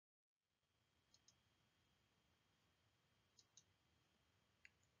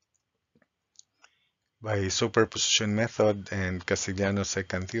by superposition method and Castigliano's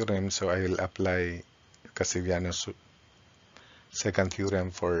second theorem. So I will apply Castigliano's second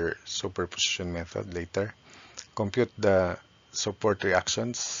theorem for superposition method later. Compute the support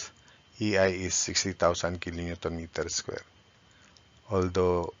reactions. EI is 60,000 kilonewton meter square.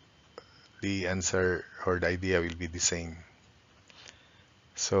 Although the answer or the idea will be the same.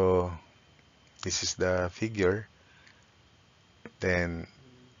 So this is the figure. Then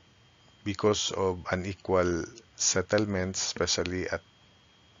because of unequal settlements, especially at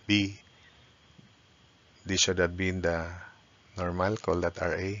B, this should have been the normal, call that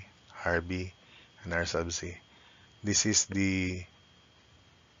RA, RB, and R sub C. This is the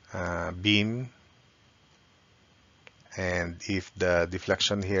beam, and if the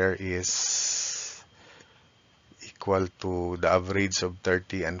deflection here is equal to the average of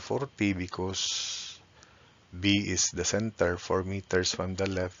 30 and 40, because B is the center, 4 meters from the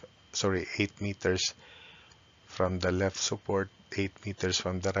left, sorry, 8 meters from the left support, 8 meters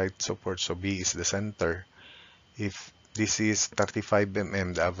from the right support, so B is the center. If this is 35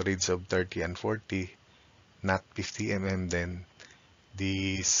 mm, the average of 30 and 40, not 50 mm, then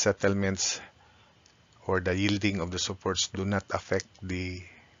the settlements or the yielding of the supports do not affect the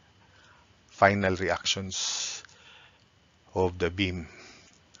final reactions of the beam,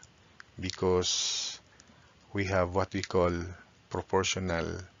 because we have what we call proportional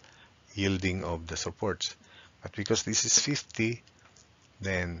yielding of the supports. But because this is 50,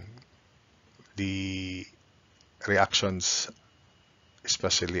 then the reactions,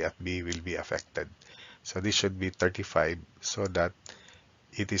 especially at B, will be affected. So this should be 35, so that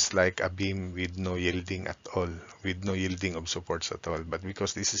it is like a beam with no yielding at all, with no yielding of supports at all. But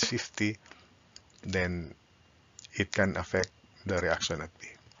because this is 50, then it can affect the reaction at B.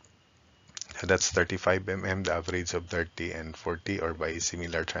 So that's 35 mm, the average of 30 and 40, or by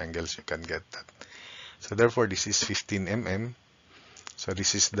similar triangles you can get that. So therefore this is 15 mm. So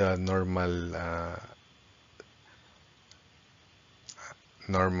this is the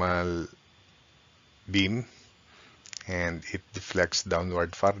normal beam, and it deflects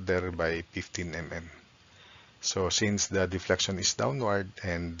downward farther by 15 mm. So since the deflection is downward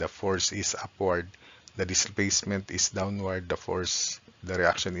and the force is upward, the displacement is downward, the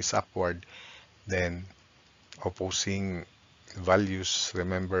reaction is upward, then opposing values,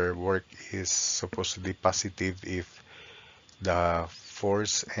 remember work is supposed to be positive if the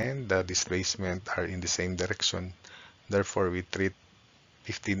force and the displacement are in the same direction. Therefore, we treat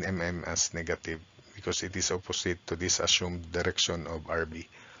 15 mm as negative because it is opposite to this assumed direction of RB.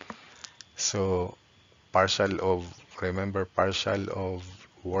 So remember partial of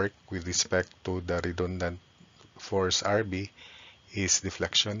work with respect to the redundant force RB is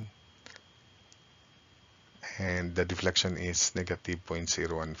deflection, and the deflection is negative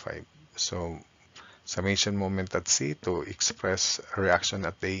 0.015. So summation moment at C to express reaction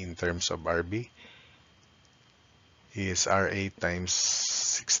at A in terms of RB is RA times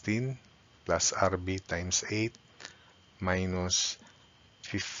 16 plus RB times 8 minus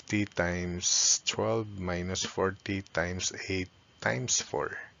 50 times 12 minus 40 times 8 times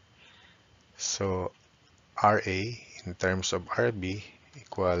 4. So RA in terms of RB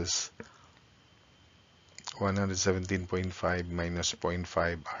equals 117.5 minus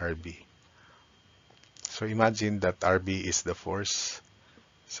 0.5 RB. So imagine that RB is the force.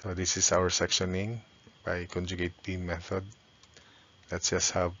 So this is our sectioning by conjugate beam method. Let's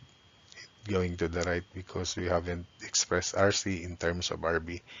just have it going to the right because we haven't expressed RC in terms of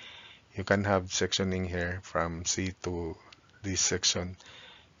RB. You can have sectioning here from C to this section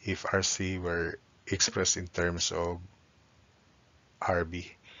if RC were expressed in terms of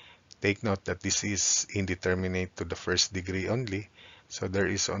RB. Take note that this is indeterminate to the first degree only, so there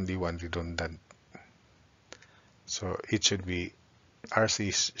is only one redundant. So it should be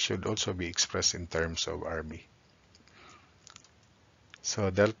RC should also be expressed in terms of RB.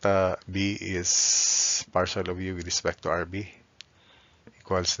 So delta B is partial of U with respect to RB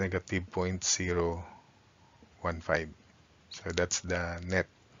equals negative 0.015. So that's the net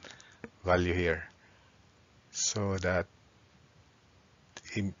value here. So that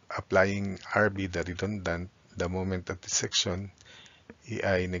in applying RB, the redundant, the moment at the section,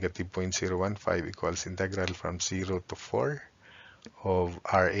 EI negative 0.015 equals integral from 0 to 4 of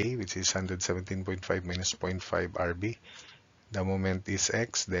RA, which is 117.5 minus 0.5 RB. The moment is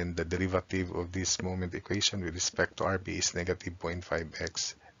x, then the derivative of this moment equation with respect to RB is negative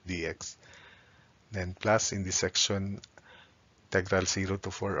 0.5x dx. Then plus in this section, integral 0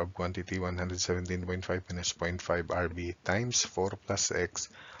 to 4 of quantity 117.5 minus 0.5 RB times 4 plus x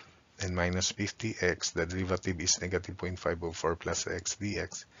and minus 50x. The derivative is negative 0.5 of 4 plus x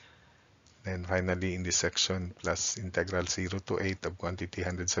dx. Then finally, in this section, plus integral 0 to 8 of quantity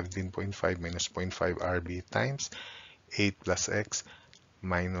 117.5 minus 0.5 RB times 8 plus x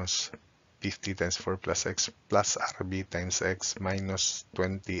minus 50 times 4 plus x plus RB times x minus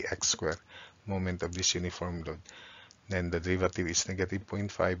 20x squared moment of this uniform load. Then the derivative is negative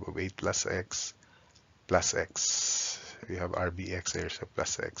 0.5 of 8 plus x plus x. We have RBx here, so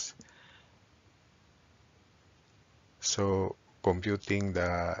plus x. So computing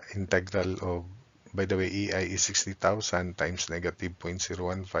the integral of, by the way, EI is 60,000 times negative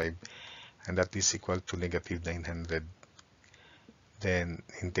 0.015, and that is equal to negative 900. Then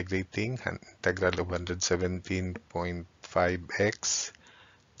integrating integral of 117.5x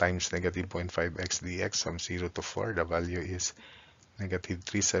times negative 0.5x dx from 0 to 4, the value is negative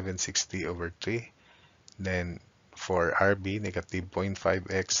 3760 over 3. Then for RB, negative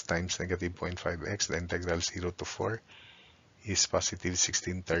 0.5x times negative 0.5x, the integral 0 to 4 is positive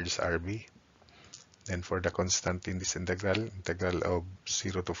 16 thirds RB. Then for the constant in this integral of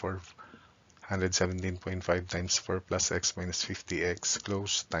 0 to 4, 117.5 times 4 plus x minus 50x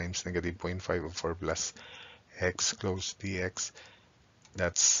close times negative 0.5 of 4 plus x close dx.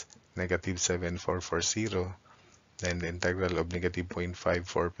 That's negative 7440. Then the integral of negative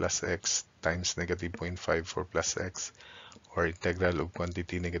 0.54 plus x times negative 0.54 plus x, or integral of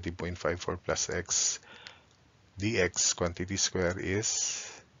quantity negative 0.54 plus x dx quantity square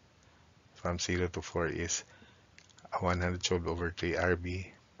is, from 0 to 4, is 112 over 3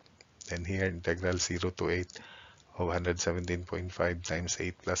 RB. Then here, integral 0 to 8 of 117.5 times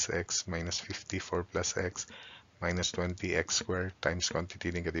 8 plus x minus 54 plus x minus 20x squared times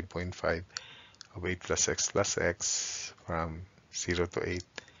quantity negative 0.5 of 8 plus x from 0 to 8.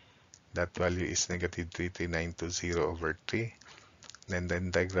 That value is negative 33920 over 3. Then the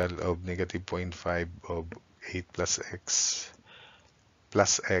integral of negative 0.5 of 8 plus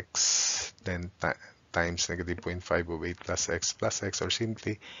x, then times negative 0.5 of 8 plus x, or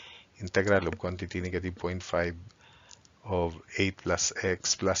simply integral of quantity negative 0.5 of 8 plus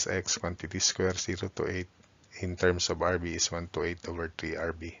x quantity square 0 to 8 in terms of RB is 1 to 8 over 3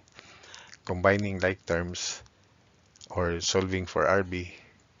 RB. Combining like terms or solving for RB,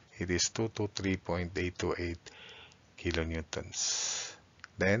 it is 223.828 kilonewtons.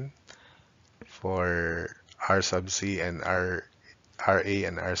 Then for R sub C and RA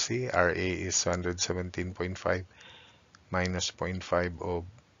and RC, RA is 117.5 minus 0.5 of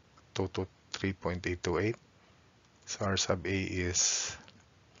 223.828. So R sub A is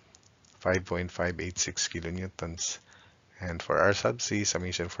 5.586 kilonewtons. And for R sub C,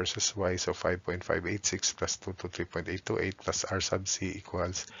 summation versus Y, so 5.586 plus 223.828 plus R sub C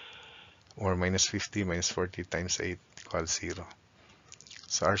equals, or minus 50 minus 40 times 8 equals 0.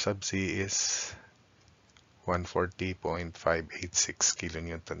 So R sub C is 140.586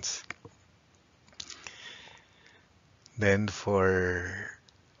 kilonewtons. Then for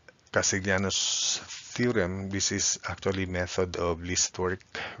Castigliano's theorem, this is actually method of least work,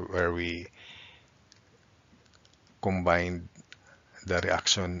 where we combined the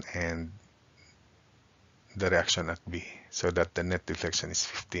reaction and the reaction at B, so that the net deflection is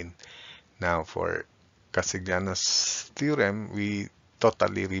 15. Now for Castigliano's theorem, we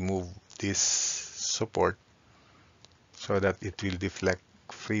totally remove this support so that it will deflect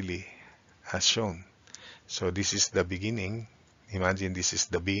freely as shown. So this is the beginning. Imagine this is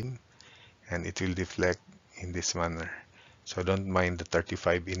the beam, and it will deflect in this manner. So don't mind the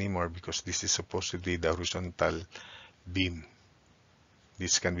 35 anymore, because this is supposedly the horizontal beam.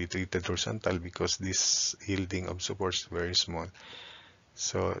 This can be treated horizontal because this yielding of support is very small.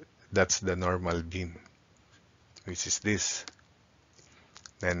 So that's the normal beam, which is this.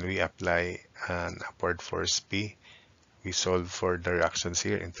 Then we apply an upward force P. We solve for the reactions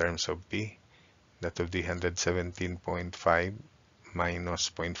here in terms of P, that of the 117.5 minus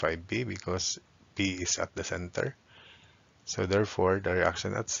 0.5 B, because P is at the center. So therefore, the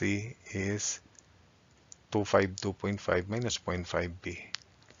reaction at C is 252.5 minus 0.5 B.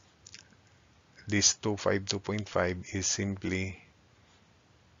 This 252.5 is simply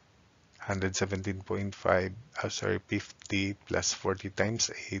 117.5, 50 plus 40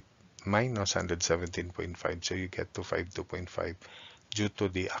 times 8 minus 117.5. So you get 252.5 due to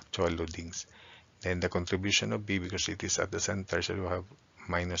the actual loadings. Then the contribution of B, because it is at the center, so you have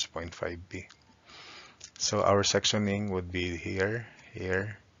minus 0.5 B. So our sectioning would be here,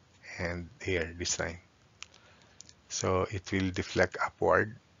 here, and here this time. So it will deflect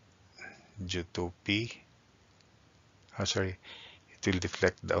upward due to P. It will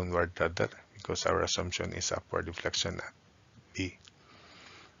deflect downward rather, because our assumption is upward deflection at B.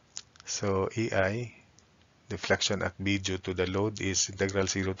 So EI, deflection at B due to the load is integral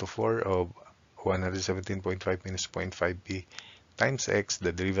 0 to 4 of 117.5 minus 0.5 B times x.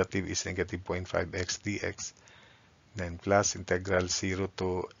 The derivative is negative 0.5 x dx. Then plus integral 0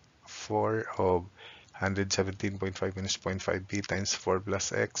 to 4 of 117.5 minus 0.5 b times 4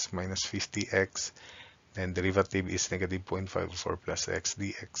 plus x minus 50x. Then derivative is negative 0.5 of 4 plus x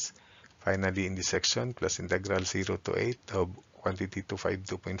dx. Finally, in this section, plus integral 0 to 8 of quantity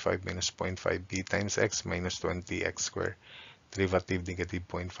 252.5 minus 0.5 b times x minus 20x squared. Derivative negative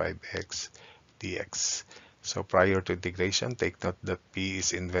 0.5 x dx. So prior to integration, take note that p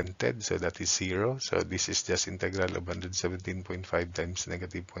is invented, so that is 0. So this is just integral of 117.5 times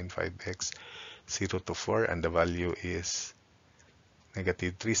negative 0.5 x 0 to 4, and the value is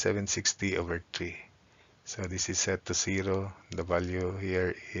negative 3760 over 3. So this is set to 0. The value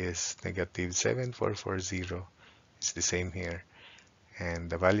here is negative 7440. It's the same here. And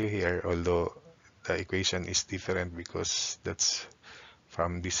the value here, although the equation is different because that's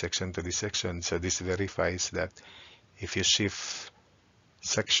from this section to this section, so this verifies that if you shift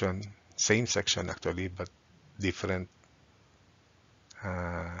section, same section actually, but different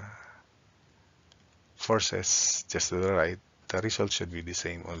forces just to the right, the result should be the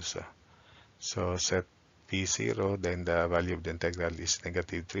same also. So set P0, then the value of the integral is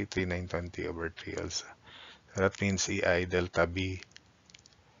negative 33920 over 3 also. So that means EI delta B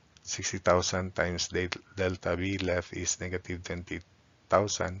 60,000 times delta B left is negative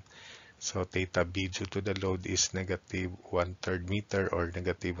 20,000. So theta B due to the load is negative 1/3 meter or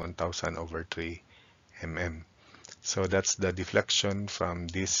negative 1,000 over 3 mm. So that's the deflection from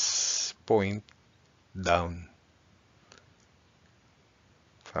this point down.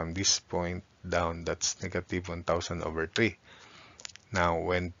 From this point down, that's negative 1,000 over 3. Now,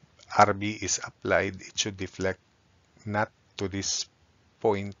 when RB is applied, it should deflect not to this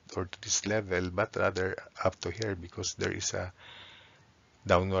point or to this level, but rather up to here, because there is a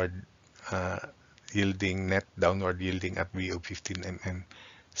downward yielding, net downward yielding at B of 15 mm.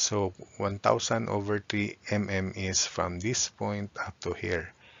 So 1,000 over 3 mm is from this point up to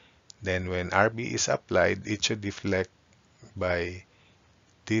here. Then when RB is applied, it should deflect by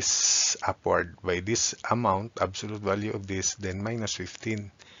this upward, by this amount, absolute value of this, then minus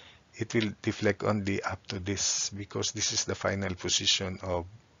 15. It will deflect only up to this because this is the final position of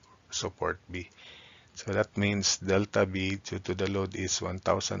support B. So that means delta B due to the load is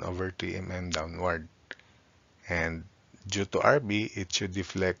 1,000 over 3 mm downward. And due to RB, it should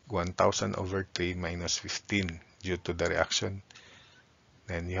deflect 1,000 over 3 minus 15 due to the reaction.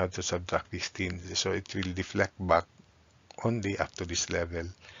 Then you have to subtract 15. So it will deflect back only up to this level,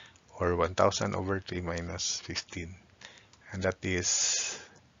 or 1,000 over 3 minus 15. And that is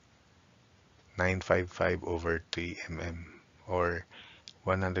 955 over 3 mm, or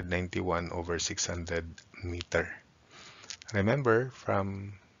 191 over 600 meter. Remember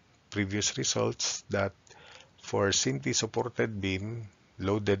from previous results that for simply supported beam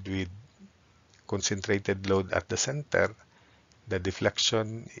loaded with concentrated load at the center, the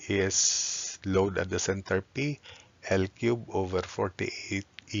deflection is load at the center P L cube over 48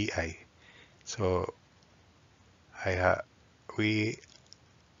 EI. So I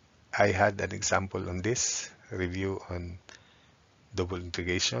had an example on this, review on double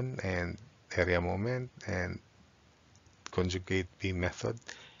integration and area moment and conjugate P method.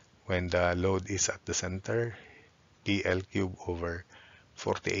 When the load is at the center, PL cube over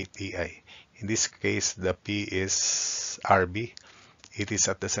 48 EI. In this case, the P is RB. It is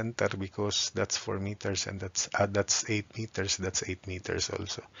at the center because that's 4 meters and that's 8 meters. That's 8 meters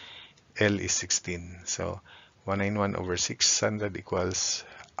also. L is 16. So 191 over 600 equals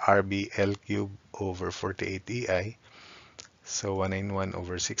RB L cube over 48 EI. So 191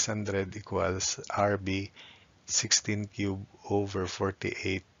 over 600 equals RB 16 cube over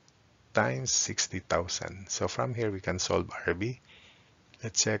 48 times 60,000. So from here we can solve RB.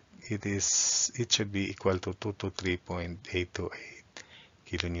 Let's check. It should be equal to 223.828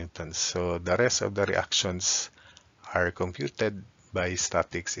 kilonewtons. So the rest of the reactions are computed by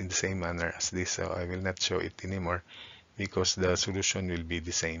statics in the same manner as this. So I will not show it anymore because the solution will be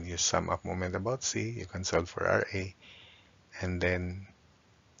the same. You sum up moment about C, you can solve for RA, and then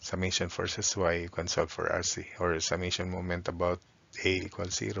summation forces Y, you can solve for RC, or summation moment about A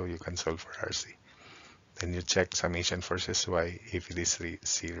equals 0, you can solve for RC. Then you check summation forces Y if it is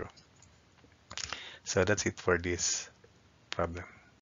 0. So that's it for this problem.